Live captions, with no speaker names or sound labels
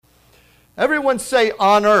Everyone say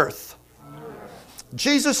on earth.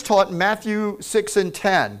 Jesus taught in Matthew 6 and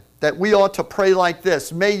 10 that we ought to pray like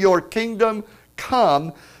this. May your kingdom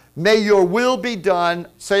come. May your will be done.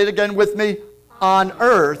 Say it again with me. On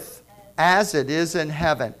earth as it is in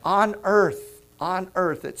heaven. On earth. On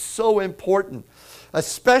earth. It's so important.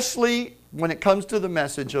 Especially when it comes to the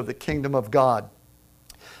message of the kingdom of God.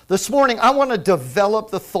 This morning I want to develop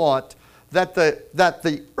the thought that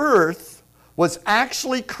the earth was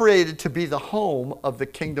actually created to be the home of the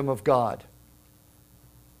kingdom of God.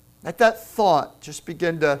 Let that thought just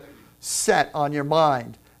begin to set on your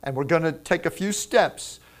mind. And we're going to take a few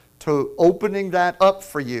steps to opening that up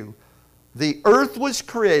for you. The earth was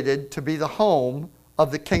created to be the home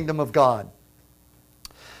of the kingdom of God.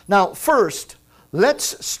 Now, first,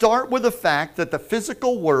 let's start with the fact that the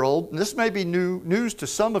physical world, and this may be news to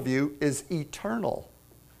some of you, is eternal.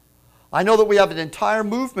 I know that we have an entire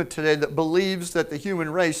movement today that believes that the human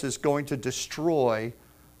race is going to destroy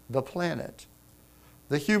the planet.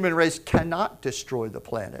 The human race cannot destroy the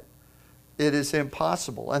planet. It is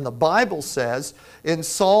impossible. And the Bible says in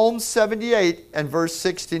Psalm 78 and verse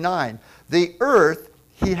 69, the earth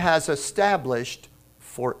he has established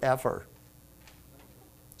forever.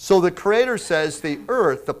 So the Creator says the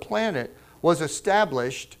earth, the planet, was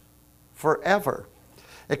established forever.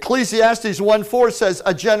 Ecclesiastes 1:4 says,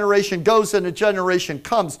 a generation goes and a generation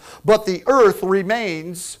comes, but the earth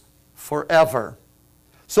remains forever.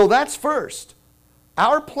 So that's first.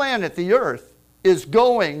 Our planet, the earth, is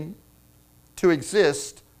going to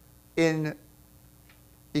exist in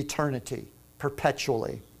eternity,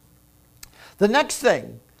 perpetually. The next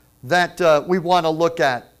thing that we want to look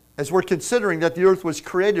at as we're considering that the earth was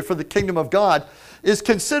created for the kingdom of God is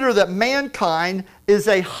consider that mankind is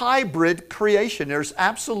a hybrid creation. There's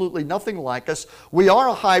absolutely nothing like us. We are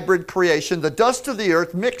a hybrid creation, the dust of the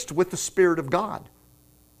earth mixed with the Spirit of God.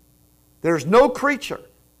 There's no creature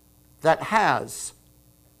that has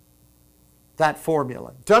that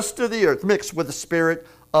formula. Dust of the earth mixed with the Spirit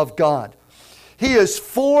of God. He is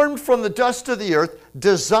formed from the dust of the earth,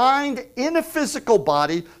 designed in a physical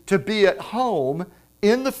body to be at home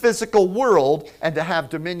in the physical world and to have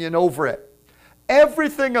dominion over it.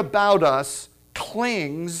 Everything about us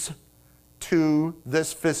clings to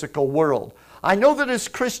this physical world. I know that as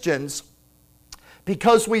Christians,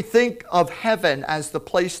 because we think of heaven as the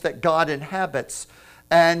place that God inhabits,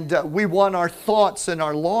 and we want our thoughts and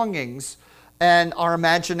our longings and our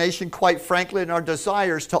imagination, quite frankly, and our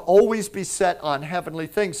desires to always be set on heavenly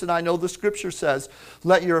things. And I know the Scripture says,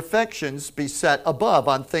 let your affections be set above,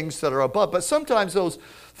 on things that are above. But sometimes those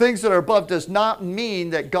things that are above does not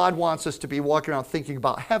mean that God wants us to be walking around thinking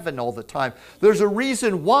about heaven all the time. There's a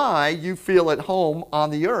reason why you feel at home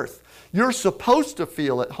on the earth. You're supposed to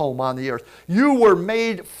feel at home on the earth. You were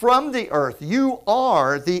made from the earth. You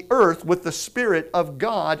are the earth with the Spirit of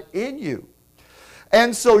God in you.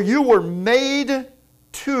 And so you were made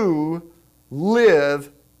to live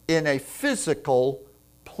in a physical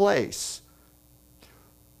place.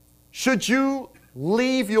 Should you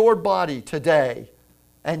leave your body today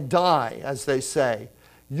and die, as they say,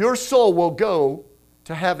 your soul will go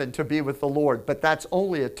to heaven to be with the Lord, but that's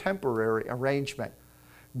only a temporary arrangement.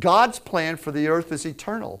 God's plan for the earth is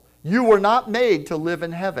eternal. You were not made to live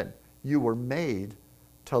in heaven. You were made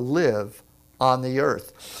to live on the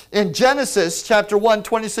earth. In Genesis chapter 1,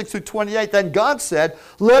 26 through 28, then God said,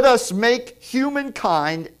 let us make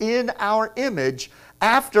humankind in our image,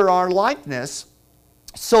 after our likeness,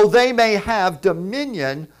 so they may have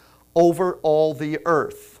dominion over all the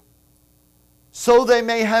earth. So they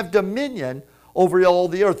may have dominion over all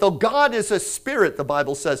the earth. Though God is a spirit, the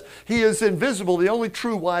Bible says, he is invisible, the only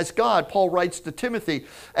true wise God, Paul writes to Timothy,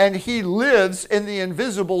 and he lives in the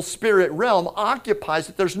invisible spirit realm, occupies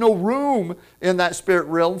it. There's no room in that spirit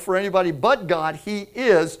realm for anybody but God. He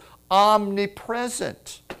is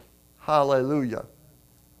omnipresent. Hallelujah.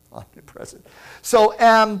 Omnipresent.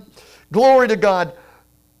 So, glory to God.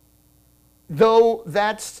 Though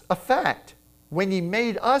that's a fact, when he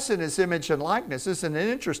made us in his image and likeness, isn't it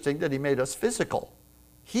interesting that he made us physical?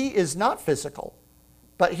 He is not physical,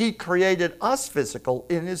 but he created us physical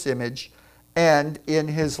in his image and in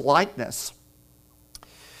his likeness.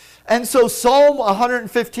 And so Psalm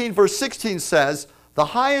 115 verse 16 says, the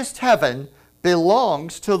highest heaven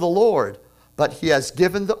belongs to the Lord, but he has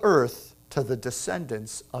given the earth to the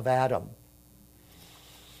descendants of Adam.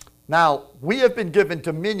 Now, we have been given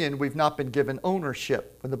dominion, we've not been given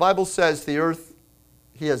ownership. When the Bible says the earth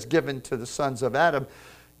he has given to the sons of Adam,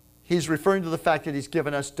 he's referring to the fact that he's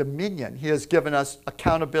given us dominion. He has given us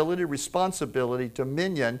accountability, responsibility,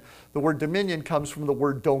 dominion. The word dominion comes from the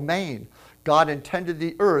word domain. God intended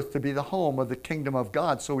the earth to be the home of the kingdom of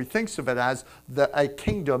God. So he thinks of it as a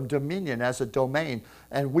kingdom dominion, as a domain.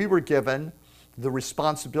 And we were given the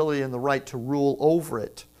responsibility and the right to rule over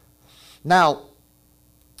it. Now,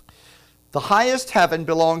 the highest heaven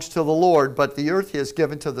belongs to the Lord, but the earth he has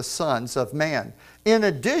given to the sons of man. In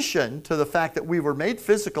addition to the fact that we were made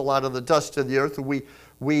physical out of the dust of the earth,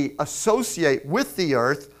 we associate with the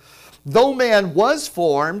earth, though man was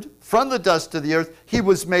formed from the dust of the earth, he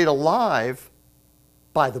was made alive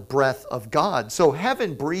by the breath of God. So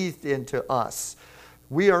heaven breathed into us.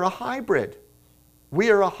 We are a hybrid.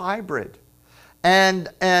 We are a hybrid. And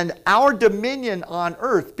our dominion on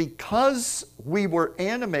earth, because we were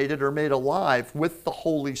animated or made alive with the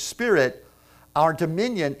Holy Spirit, our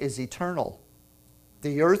dominion is eternal.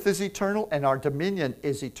 The earth is eternal and our dominion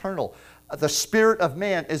is eternal. The spirit of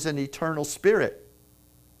man is an eternal spirit.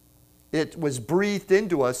 It was breathed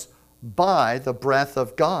into us by the breath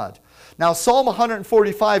of God. Now, Psalm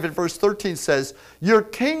 145 and verse 13 says, "Your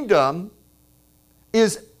kingdom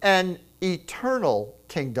is an eternal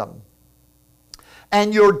kingdom,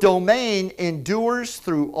 and your domain endures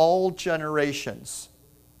through all generations."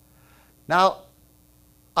 Now,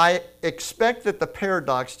 I expect that the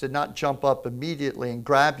paradox did not jump up immediately and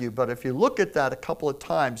grab you, but if you look at that a couple of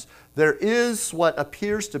times, there is what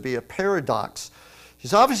appears to be a paradox.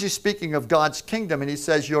 He's obviously speaking of God's kingdom, and he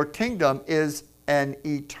says, your kingdom is an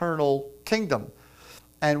eternal kingdom.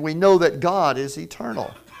 And we know that God is eternal.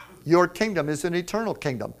 Your kingdom is an eternal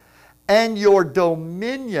kingdom. And your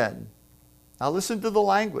dominion. Now listen to the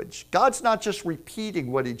language. God's not just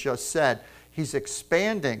repeating what he just said. He's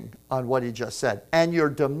expanding on what he just said. And your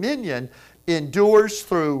dominion endures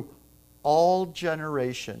through all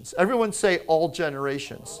generations. Everyone say all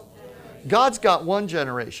generations. God's got one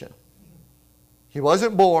generation. He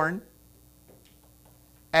wasn't born,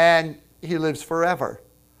 and he lives forever.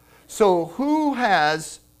 So who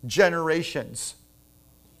has generations?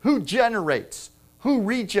 Who generates? Who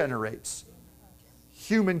regenerates?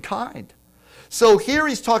 Humankind. So here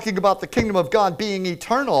he's talking about the kingdom of God being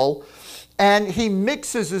eternal, and he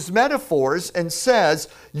mixes his metaphors and says,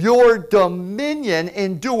 your dominion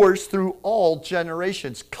endures through all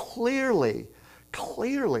generations. Clearly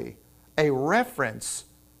a reference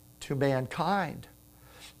to mankind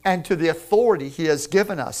and to the authority he has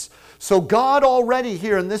given us. So God already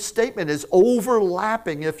here in this statement is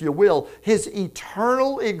overlapping, if you will, his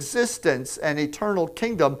eternal existence and eternal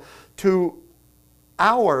kingdom to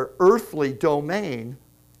our earthly domain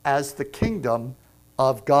as the kingdom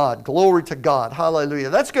of God. Glory to God. Hallelujah.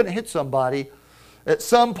 That's going to hit somebody at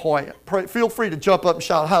some point. Feel free to jump up and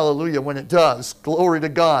shout hallelujah when it does. Glory to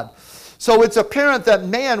God. So it's apparent that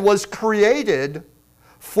man was created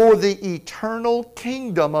for the eternal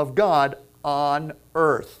kingdom of God on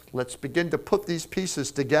earth. Let's begin to put these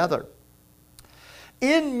pieces together.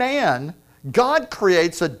 In man, God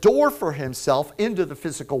creates a door for himself into the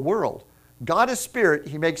physical world. God is spirit.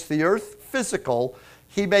 He makes the earth physical.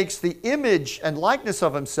 He makes the image and likeness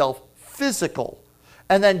of himself physical,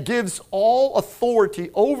 and then gives all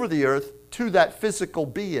authority over the earth to that physical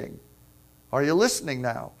being. Are you listening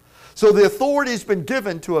now? So the authority has been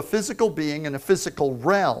given to a physical being in a physical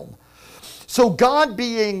realm. So God,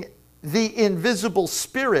 being the invisible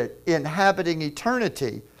spirit inhabiting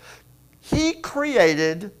eternity, he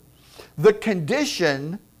created the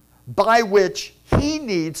condition by which he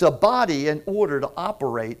needs a body in order to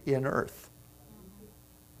operate in earth.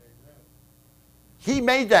 He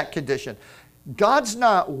made that condition. God's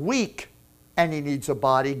not weak and he needs a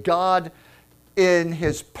body. God, in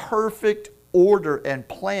his perfect order and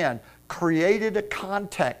plan, created a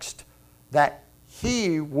context that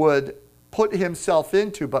he would put himself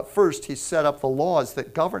into, but first he set up the laws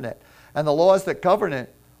that govern it. And the laws that govern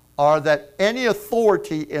it are that any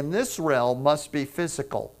authority in this realm must be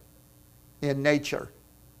physical in nature.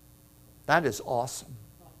 That is awesome.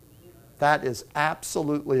 That is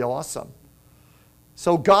absolutely awesome.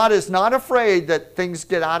 So God is not afraid that things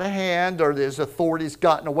get out of hand or his authority's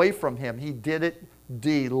gotten away from him. He did it,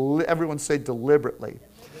 everyone say deliberately.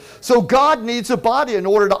 So God needs a body in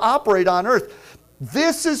order to operate on earth.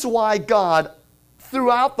 This is why God,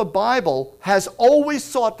 throughout the Bible, has always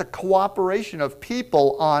sought the cooperation of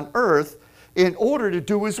people on earth in order to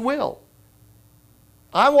do his will.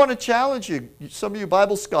 I want to challenge you, some of you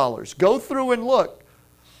Bible scholars, go through and look.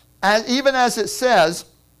 And even as it says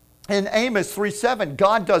in Amos 3:7,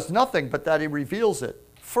 God does nothing but that he reveals it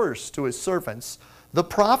first to his servants, the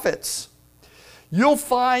prophets. You'll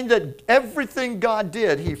find that everything God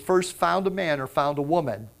did, he first found a man or found a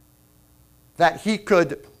woman that he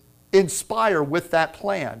could inspire with that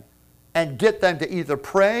plan and get them to either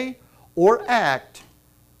pray or act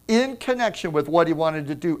in connection with what he wanted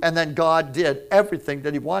to do. And then God did everything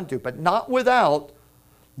that he wanted to, but not without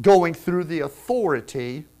going through the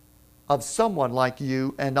authority of someone like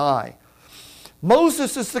you and I.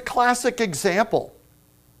 Moses is the classic example.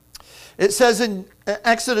 It says in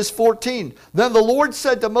Exodus 14, then the Lord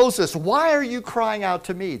said to Moses, why are you crying out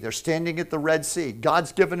to me? They're standing at the Red Sea.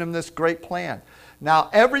 God's given him this great plan. Now,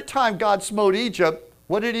 every time God smote Egypt,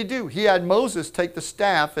 what did he do? He had Moses take the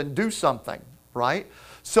staff and do something, right?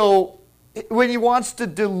 So when he wants to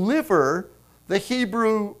deliver the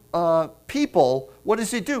Hebrew people, what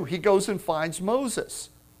does he do? He goes and finds Moses.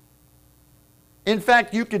 In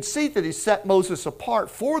fact, you could see that he set Moses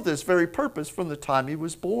apart for this very purpose from the time he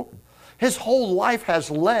was born. His whole life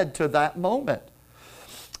has led to that moment.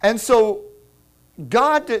 And so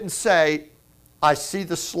God didn't say, I see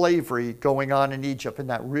the slavery going on in Egypt, and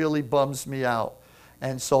that really bums me out.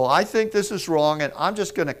 And so I think this is wrong, and I'm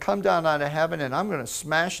just going to come down out of heaven, and I'm going to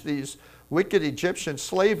smash these wicked Egyptian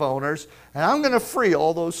slave owners, and I'm going to free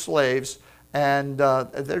all those slaves, and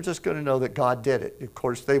they're just going to know that God did it. Of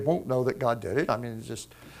course, they won't know that God did it. I mean, it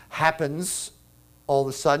just happens all of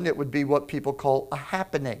a sudden. It would be what people call a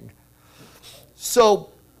happening. So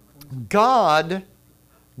God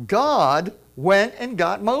went and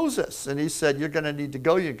got Moses, and he said, you're going to need to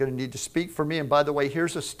go, you're going to need to speak for me, and by the way,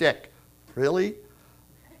 here's a stick. Really?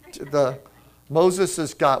 Moses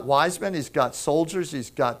has got wise men, he's got soldiers, he's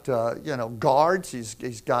got guards,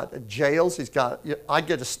 he's got jails, I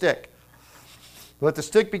get a stick. But the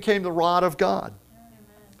stick became the rod of God.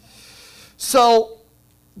 So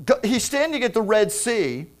he's standing at the Red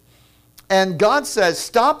Sea, and God says,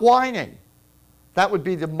 stop whining. That would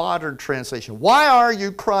be the modern translation. Why are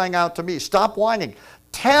you crying out to me? Stop whining.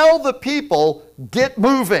 Tell the people, get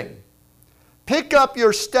moving. Pick up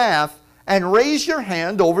your staff and raise your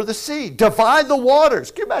hand over the sea. Divide the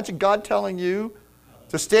waters. Can you imagine God telling you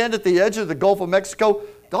to stand at the edge of the Gulf of Mexico?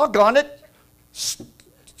 Doggone it.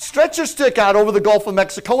 Stretch your stick out over the Gulf of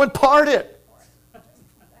Mexico and part it.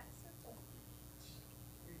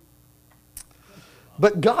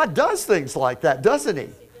 But God does things like that, doesn't he?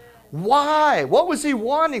 Why? What was he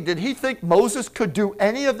wanting? Did he think Moses could do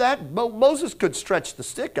any of that? Moses could stretch the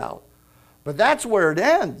stick out. But that's where it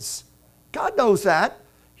ends. God knows that.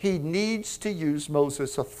 He needs to use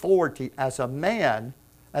Moses' authority as a man,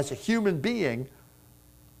 as a human being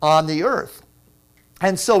on the earth.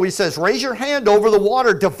 And so he says, raise your hand over the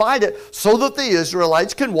water, divide it, so that the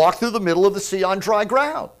Israelites can walk through the middle of the sea on dry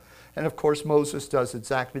ground. And of course, Moses does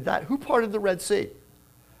exactly that. Who parted the Red Sea?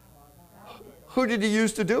 Who did he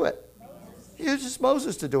use to do it? He uses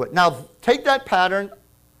Moses to do it. Now, take that pattern,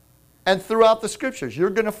 and throughout the scriptures, you're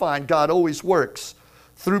going to find God always works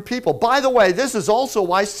through people. By the way, this is also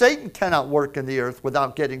why Satan cannot work in the earth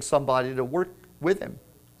without getting somebody to work with him.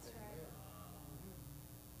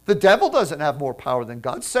 The devil doesn't have more power than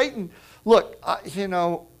God. Satan, look,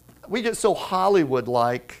 we get so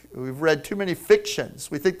Hollywood-like. We've read too many fictions.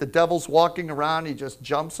 We think the devil's walking around, he just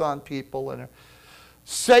jumps on people. And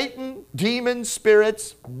Satan, demons,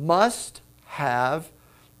 spirits must have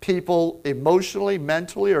people emotionally,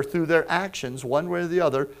 mentally, or through their actions, one way or the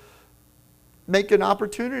other, make an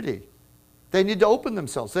opportunity. They need to open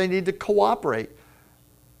themselves. They need to cooperate.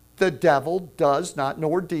 The devil does not,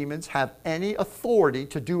 nor demons, have any authority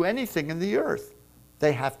to do anything in the earth.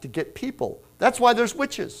 They have to get people. That's why there's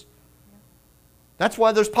witches. That's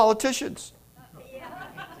why there's politicians.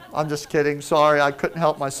 I'm just kidding. Sorry, I couldn't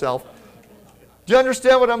help myself. Do you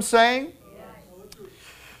understand what I'm saying?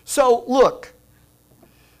 So, look,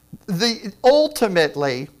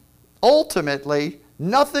 ultimately,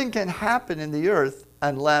 nothing can happen in the earth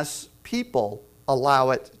unless people allow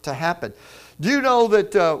it to happen. Do you know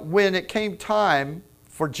that when it came time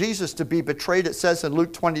for Jesus to be betrayed, it says in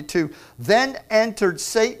Luke 22, then entered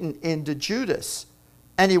Satan into Judas,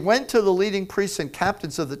 and he went to the leading priests and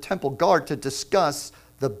captains of the temple guard to discuss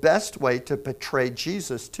the best way to betray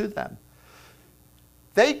Jesus to them.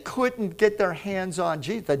 They couldn't get their hands on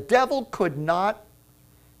Jesus. The devil could not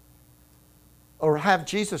or have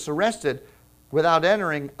Jesus arrested without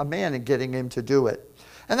entering a man and getting him to do it.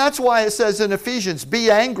 And that's why it says in Ephesians,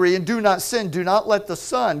 be angry and do not sin. Do not let the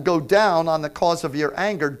sun go down on the cause of your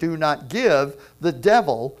anger. Do not give the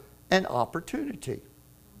devil an opportunity.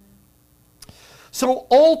 So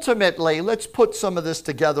ultimately, let's put some of this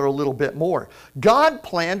together a little bit more. God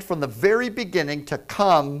planned from the very beginning to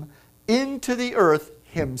come into the earth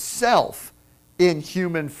himself in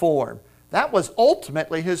human form. That was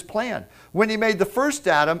ultimately his plan. When he made the first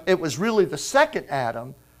Adam, it was really the second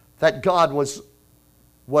Adam that God was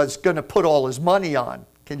going to put all his money on.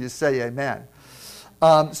 Can you say amen?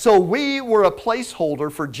 So we were a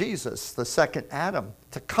placeholder for Jesus, the second Adam.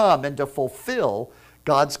 to come and to fulfill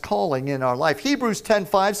God's calling in our life. Hebrews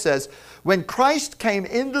 10:5 says, when Christ came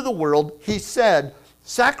into the world, he said,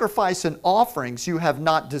 sacrifice and offerings you have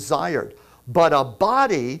not desired, but a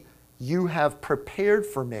body you have prepared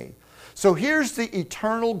for me. So here's the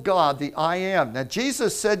eternal God, the I am. Now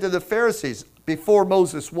Jesus said to the Pharisees before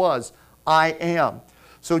Moses was, I am.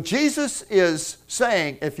 So Jesus is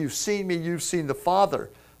saying, if you've seen me, you've seen the Father.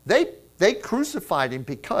 They crucified him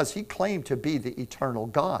because he claimed to be the eternal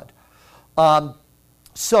God.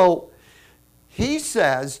 So he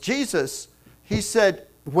says, Jesus, he said,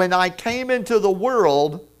 when I came into the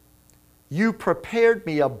world, you prepared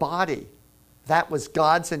me a body. That was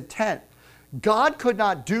God's intent. God could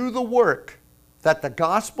not do the work that the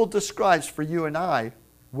gospel describes for you and I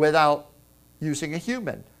without using a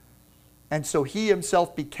human. And so he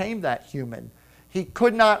himself became that human. He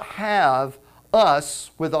could not have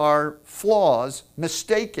us with our flaws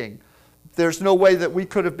mistaking. There's no way that we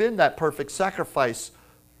could have been that perfect sacrifice,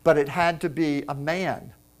 but it had to be a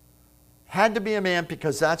man. Had to be a man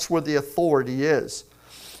because that's where the authority is.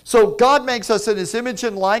 So God makes us in his image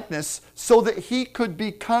and likeness so that he could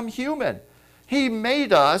become human. He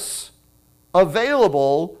made us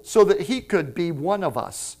available so that he could be one of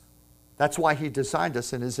us. That's why he designed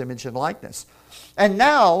us in his image and likeness. And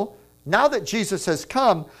now that Jesus has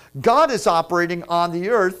come, God is operating on the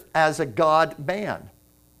earth as a God-man.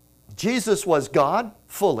 Jesus was God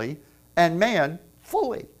fully and man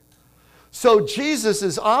fully. So Jesus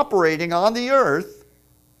is operating on the earth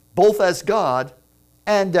both as God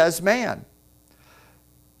and as man.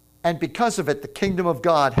 And because of it, the kingdom of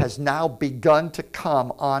God has now begun to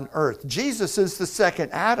come on earth. Jesus is the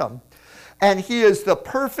second Adam, and he is the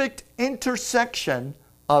perfect intersection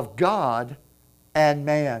of God and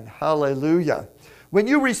man. Hallelujah. When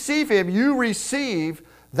you receive him, you receive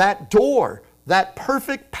that door, that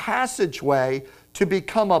perfect passageway to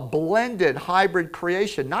become a blended hybrid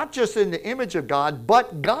creation, not just in the image of God,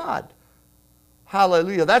 but God.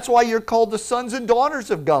 Hallelujah. That's why you're called the sons and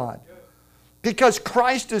daughters of God. Because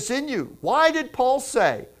Christ is in you. Why did Paul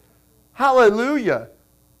say, hallelujah,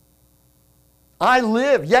 I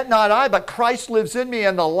live, yet not I, but Christ lives in me,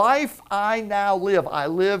 and the life I now live, I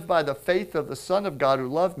live by the faith of the Son of God who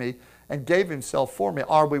loved me and gave himself for me.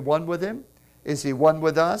 Are we one with him? Is he one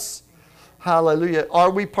with us? Hallelujah.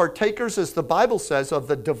 Are we partakers, as the Bible says, of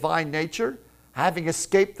the divine nature? Having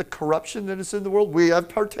escaped the corruption that is in the world, we have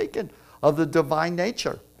partaken of the divine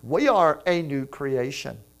nature. We are a new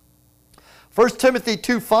creation. 1 Timothy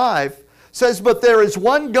 2:5 says, but there is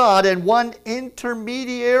one God and one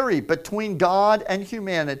intermediary between God and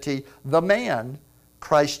humanity, the man,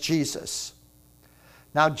 Christ Jesus.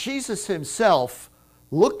 Now Jesus himself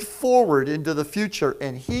looked forward into the future,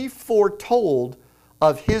 and he foretold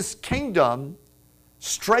of his kingdom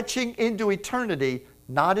stretching into eternity,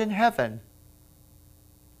 not in heaven,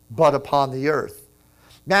 but upon the earth.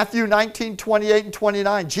 Matthew 19:28 and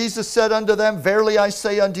 29, Jesus said unto them, verily I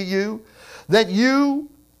say unto you, that you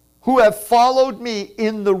who have followed me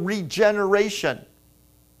in the regeneration.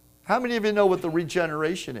 How many of you know what the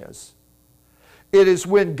regeneration is? It is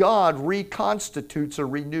when God reconstitutes or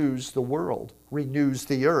renews the world, renews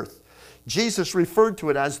the earth. Jesus referred to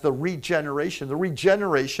it as the regeneration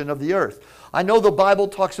of the earth. I know the Bible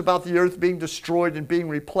talks about the earth being destroyed and being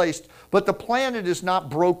replaced, but the planet is not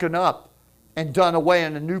broken up and done away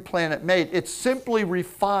and a new planet made. It's simply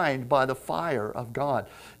refined by the fire of God.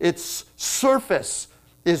 Its surface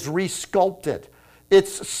is resculpted.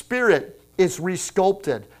 Its spirit is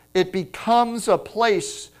resculpted. It becomes a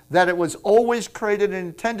place that it was always created and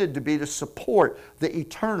intended to be, to support the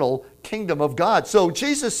eternal kingdom of God. So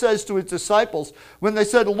Jesus says to his disciples, when they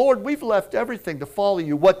said, Lord, we've left everything to follow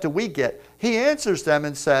you, what do we get? He answers them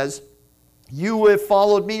and says, you have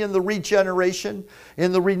followed me in the regeneration,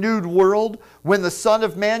 in the renewed world, when the Son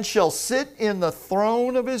of Man shall sit in the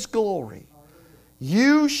throne of his glory.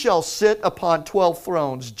 You shall sit upon 12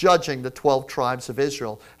 thrones, judging the 12 tribes of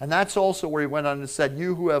Israel. And that's also where he went on and said,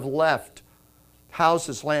 you who have left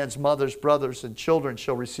houses, lands, mothers, brothers, and children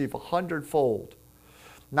shall receive 100-fold.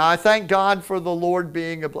 Now I thank God for the Lord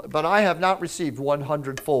being, but I have not received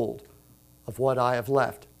 100-fold of what I have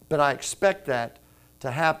left. But I expect that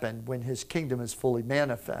to happen when his kingdom is fully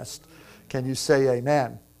manifest. Can you say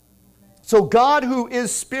amen? So God, who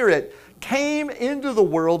is spirit, came into the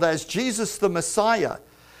world as Jesus the Messiah,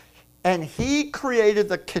 and he created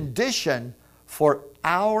the condition for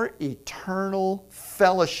our eternal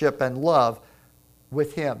fellowship and love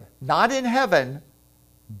with him. Not in heaven,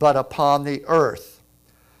 but upon the earth.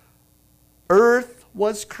 Earth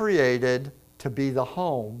was created to be the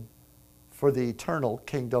home for the eternal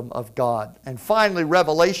kingdom of God. And finally,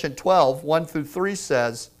 Revelation 12, 1 through 3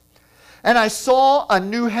 says, "And I saw a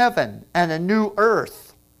new heaven and a new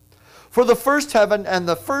earth. For the first heaven and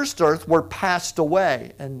the first earth were passed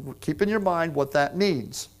away." And keep in your mind what that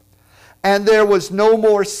means. "And there was no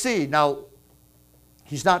more sea." Now,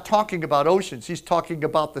 he's not talking about oceans. He's talking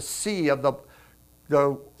about the sea of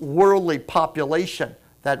the worldly population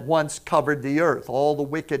that once covered the earth, all the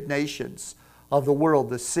wicked nations of the world,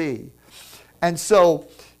 the sea. And so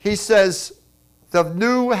he says, the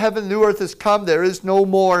new heaven, new earth has come. There is no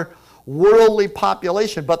more worldly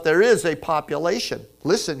population, but there is a population.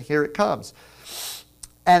 Listen, here it comes.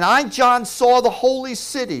 "And I, John, saw the holy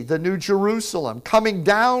city, the new Jerusalem, coming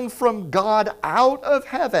down from God out of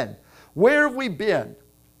heaven." Where have we been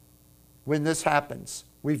when this happens?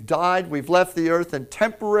 We've died, we've left the earth, and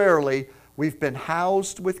temporarily we've been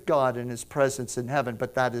housed with God in His presence in heaven,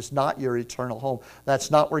 but that is not your eternal home. That's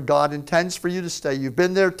not where God intends for you to stay. You've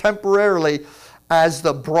been there temporarily as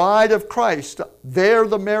the bride of Christ. There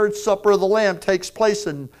the marriage supper of the Lamb takes place,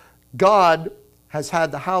 and God has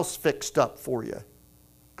had the house fixed up for you.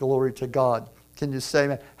 Glory to God. Can you say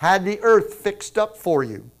amen? Had the earth fixed up for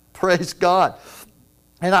you. Praise God.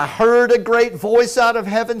 "And I heard a great voice out of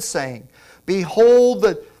heaven saying, Behold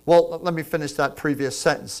the..." Well, let me finish that previous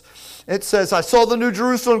sentence. It says, "I saw the new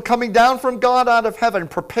Jerusalem coming down from God out of heaven,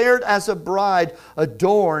 prepared as a bride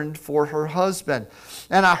adorned for her husband.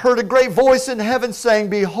 And I heard a great voice in heaven saying,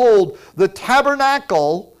 Behold, the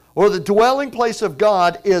tabernacle," or the dwelling place of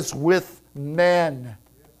God, "is with men."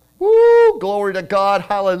 Woo! Glory to God.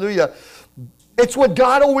 Hallelujah. It's what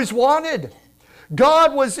God always wanted.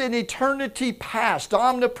 God was in eternity past,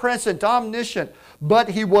 omnipresent, omniscient, but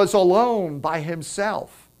He was alone by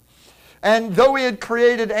Himself. And though He had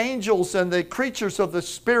created angels and the creatures of the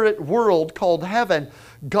spirit world called heaven,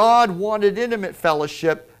 God wanted intimate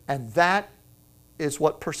fellowship, and that is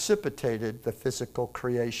what precipitated the physical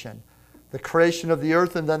creation. The creation of the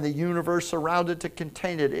earth and then the universe around it to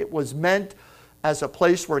contain it. It was meant as a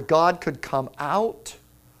place where God could come out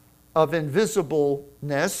of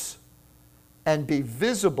invisibleness and be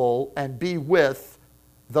visible and be with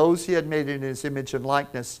those He had made in His image and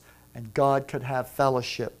likeness, and God could have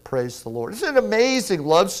fellowship. Praise the Lord. It's an amazing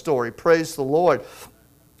love story. Praise the Lord.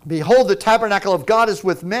 "Behold, the tabernacle of God is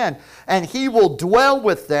with men, and He will dwell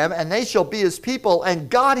with them, and they shall be His people, and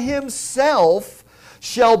God Himself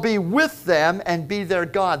shall be with them and be their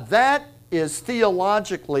God." That is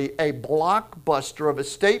theologically a blockbuster of a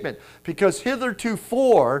statement, because hitherto,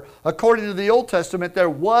 according to the Old Testament, there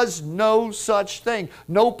was no such thing,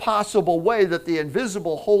 no possible way that the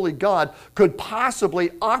invisible holy God could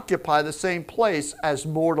possibly occupy the same place as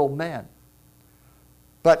mortal men.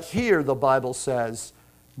 But here the Bible says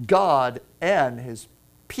God and His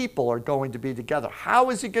people are going to be together.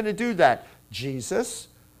 How is He going to do that? Jesus.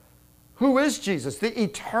 Who is Jesus? The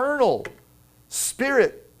eternal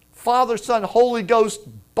Spirit, Father, Son, Holy Ghost,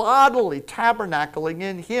 bodily tabernacling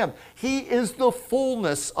in Him. He is the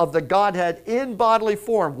fullness of the Godhead in bodily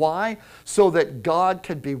form. Why? So that God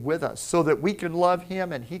can be with us, so that we can love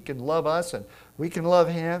Him and He can love us, and we can love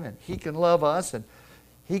Him and He can love us, and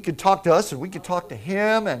He can talk to us and we can talk to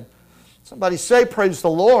Him. And somebody say, praise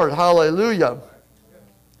the Lord. Hallelujah.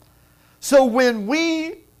 So when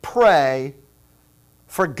we pray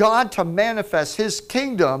for God to manifest His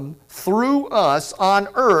kingdom through us on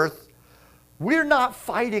earth, we're not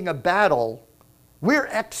fighting a battle. We're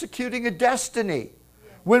executing a destiny.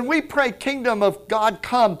 When we pray, "Kingdom of God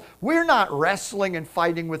come," we're not wrestling and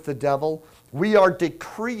fighting with the devil. We are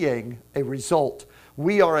decreeing a result.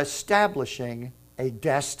 We are establishing a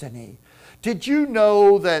destiny. Did you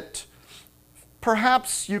know that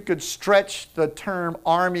perhaps you could stretch the term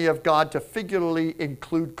army of God to figuratively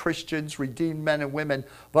include Christians, redeemed men and women,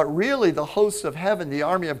 but really the hosts of heaven, the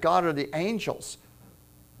army of God, are the angels.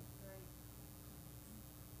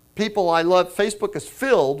 People I love, Facebook is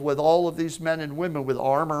filled with all of these men and women with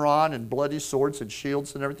armor on and bloody swords and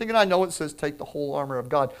shields and everything. And I know it says take the whole armor of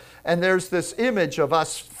God. And there's this image of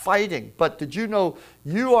us fighting. But did you know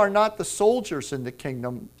you are not the soldiers in the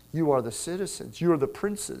kingdom? You are the citizens. You are the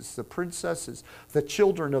princes, the princesses, the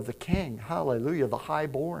children of the King. Hallelujah, the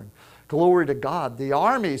highborn. Glory to God. The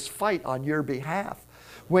armies fight on your behalf.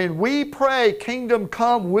 When we pray, "Kingdom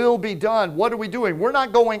come, will be done," what are we doing? We're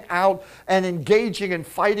not going out and engaging and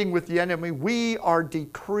fighting with the enemy. We are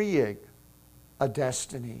decreeing a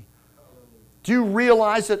destiny. Do you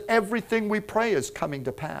realize that everything we pray is coming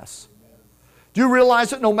to pass? Do you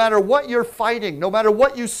realize that no matter what you're fighting, no matter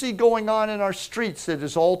what you see going on in our streets, it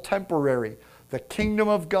is all temporary. The kingdom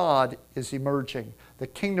of God is emerging. The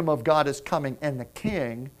kingdom of God is coming, and the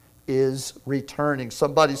King is returning.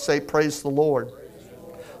 Somebody say, praise the Lord.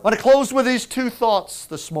 I want to close with these two thoughts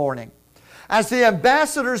this morning. As the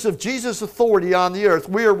ambassadors of Jesus' authority on the earth,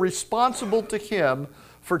 we are responsible to Him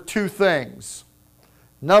for two things.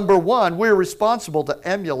 Number one, we are responsible to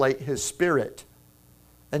emulate His Spirit.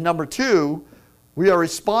 And number two, we are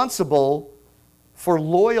responsible for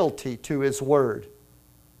loyalty to His Word.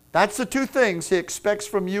 That's the two things He expects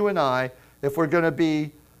from you and I if we're going to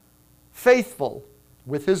be faithful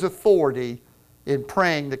with His authority in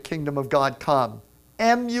praying the kingdom of God come.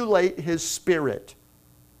 Emulate His Spirit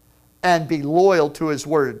and be loyal to His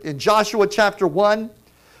Word. In Joshua chapter 1,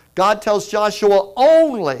 God tells Joshua,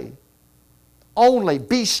 only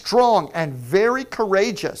be strong and very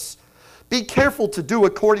courageous. Be careful to do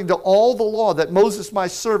according to all the law that Moses my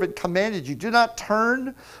servant commanded you. Do not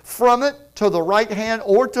turn from it to the right hand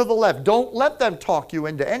or to the left. Don't let them talk you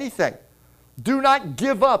into anything. Do not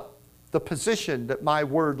give up the position that my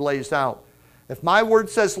word lays out. If my word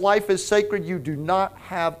says life is sacred, you do not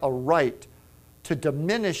have a right to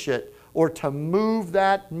diminish it or to move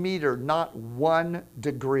that meter not 1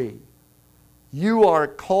 degree. You are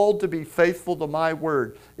called to be faithful to my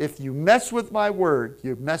word. If you mess with my word,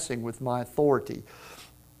 you're messing with my authority.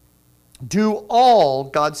 Do all,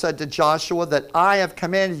 God said to Joshua, that I have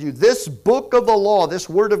commanded you. This book of the law, this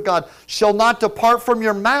word of God, shall not depart from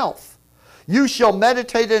your mouth. You shall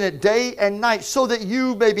meditate in it day and night, so that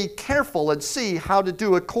you may be careful and see how to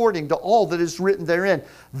do according to all that is written therein.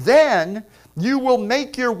 Then you will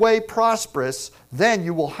make your way prosperous. Then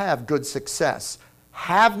you will have good success.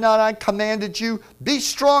 Have not I commanded you? Be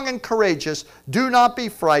strong and courageous. Do not be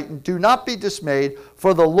frightened. Do not be dismayed.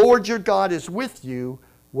 For the Lord your God is with you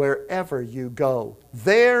wherever you go.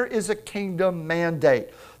 There is a kingdom mandate.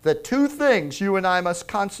 The two things you and I must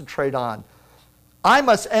concentrate on. I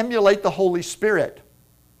must emulate the Holy Spirit.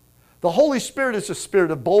 The Holy Spirit is a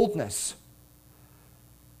spirit of boldness.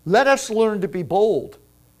 Let us learn to be bold.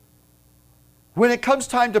 When it comes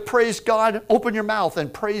time to praise God, open your mouth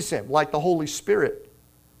and praise Him like the Holy Spirit.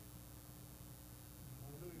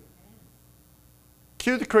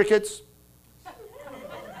 Cue the crickets.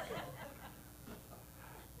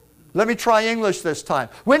 Let me try English this time.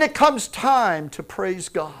 When it comes time to praise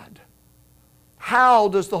God, how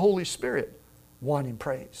does the Holy Spirit want Him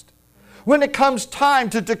praised? When it comes time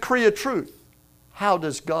to decree a truth, how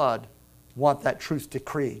does God want that truth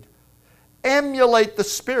decreed? Emulate the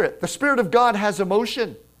Spirit. The Spirit of God has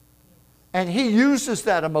emotion, and He uses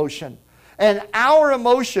that emotion. And our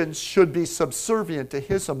emotions should be subservient to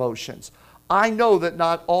His emotions. I know that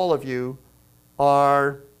not all of you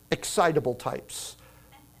are excitable types.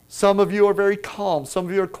 Some of you are very calm. Some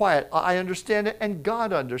of you are quiet. I understand it, and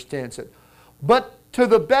God understands it. But to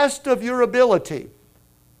the best of your ability,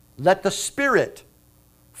 let the Spirit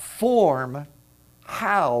form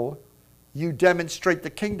how you demonstrate the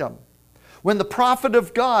kingdom. When the prophet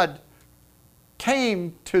of God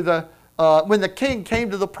came to when the king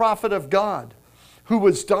came to the prophet of God who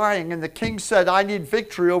was dying, and the king said, I need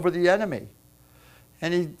victory over the enemy.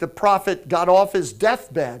 And the prophet got off his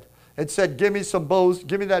deathbed and said, give me some bows,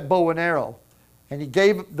 give me that bow and arrow. And he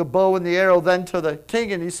gave the bow and the arrow then to the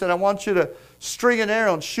king, and he said, I want you to string an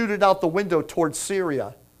arrow and shoot it out the window towards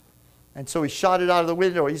Syria. And so he shot it out of the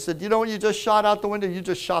window. He said, you know what you just shot out the window? You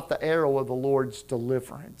just shot the arrow of the Lord's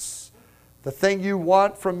deliverance. The thing you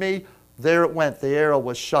want from me, there it went. The arrow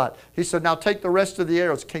was shot. He said, now take the rest of the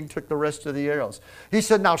arrows. King took the rest of the arrows. He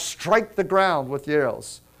said, now strike the ground with the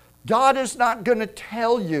arrows. God is not going to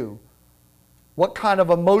tell you what kind of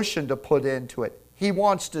emotion to put into it. He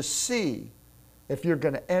wants to see if you're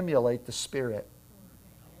going to emulate the Spirit.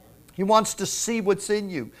 He wants to see what's in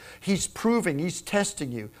you. He's proving, He's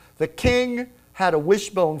testing you. The king had a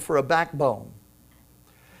wishbone for a backbone.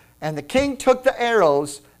 And the king took the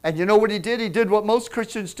arrows, and you know what he did? He did what most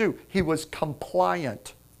Christians do. He was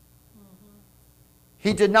compliant.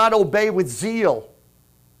 He did not obey with zeal.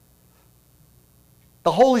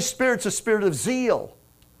 The Holy Spirit's a spirit of zeal.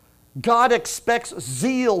 God expects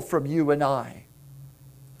zeal from you and I.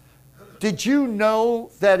 Did you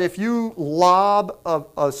know that if you lob a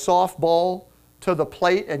softball to the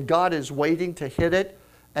plate and God is waiting to hit it,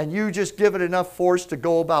 and you just give it enough force to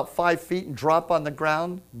go about 5 feet and drop on the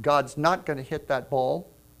ground, God's not going to hit that ball?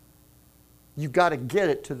 You've got to get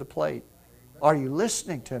it to the plate. Are you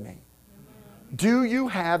listening to me? Do you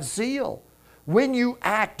have zeal? When you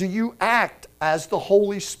act, do you act as the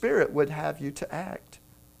Holy Spirit would have you to act?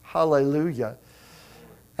 Hallelujah.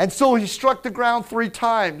 And so he struck the ground 3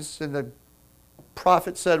 times, and the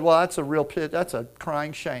prophet said, well, that's a real pit. That's a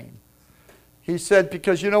crying shame. He said,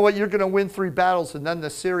 because you know what? You're going to win 3 battles, and then the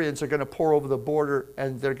Syrians are going to pour over the border,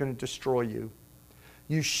 and they're going to destroy you.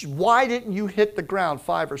 Why didn't you hit the ground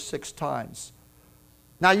 5 or 6 times?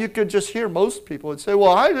 Now you could just hear most people would say,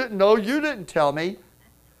 well, I didn't know, you didn't tell me.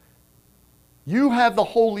 You have the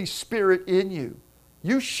Holy Spirit in you.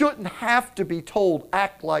 You shouldn't have to be told,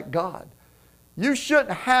 act like God. You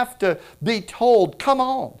shouldn't have to be told, come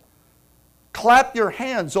on. Clap your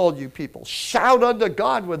hands, all you people. Shout unto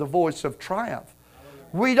God with a voice of triumph.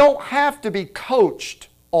 We don't have to be coached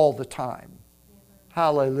all the time.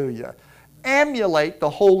 Hallelujah. Emulate the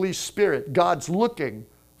Holy Spirit. God's looking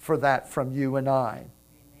for that from you and I.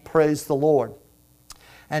 Praise the Lord.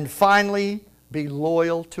 And finally, be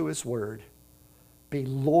loyal to His Word. Be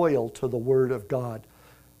loyal to the Word of God.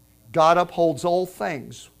 God upholds all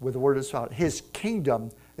things with the Word of God. His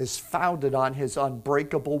kingdom is founded on His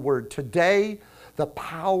unbreakable Word. Today, the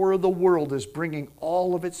power of the world is bringing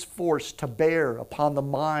all of its force to bear upon the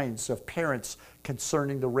minds of parents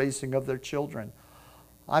concerning the raising of their children.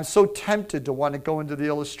 I'm so tempted to want to go into the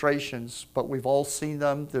illustrations, but we've all seen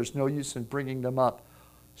them. There's no use in bringing them up.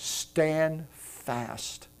 Stand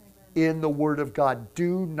fast in the Word of God.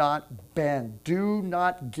 Do not bend. Do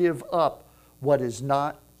not give up what is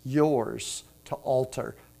not yours to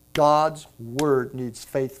alter. God's Word needs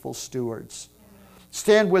faithful stewards.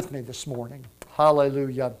 Stand with me this morning.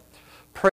 Hallelujah.